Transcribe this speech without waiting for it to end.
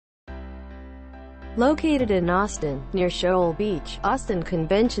Located in Austin, near Shoal Beach, Austin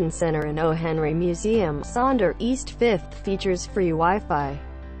Convention Center and O. Henry Museum, Sonder, East 5th features free Wi-Fi.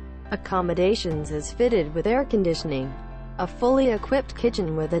 Accommodations is fitted with air conditioning, a fully equipped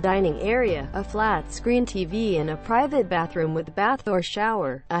kitchen with a dining area, a flat-screen TV and a private bathroom with bath or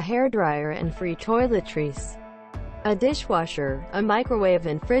shower, a hairdryer and free toiletries. A dishwasher, a microwave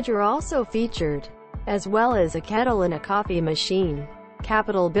and fridge are also featured, as well as a kettle and a coffee machine.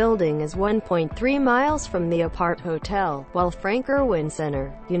 Capitol Building is 1.3 miles from the Apart Hotel, while Frank Erwin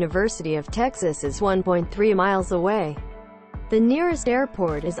Center, University of Texas is 1.3 miles away. The nearest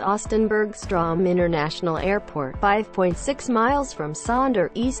airport is Austin Bergstrom International Airport, 5.6 miles from Sonder,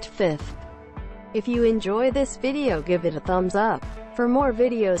 East 5th. If you enjoy this video, give it a thumbs up. For more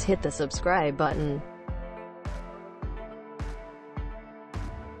videos, hit the subscribe button.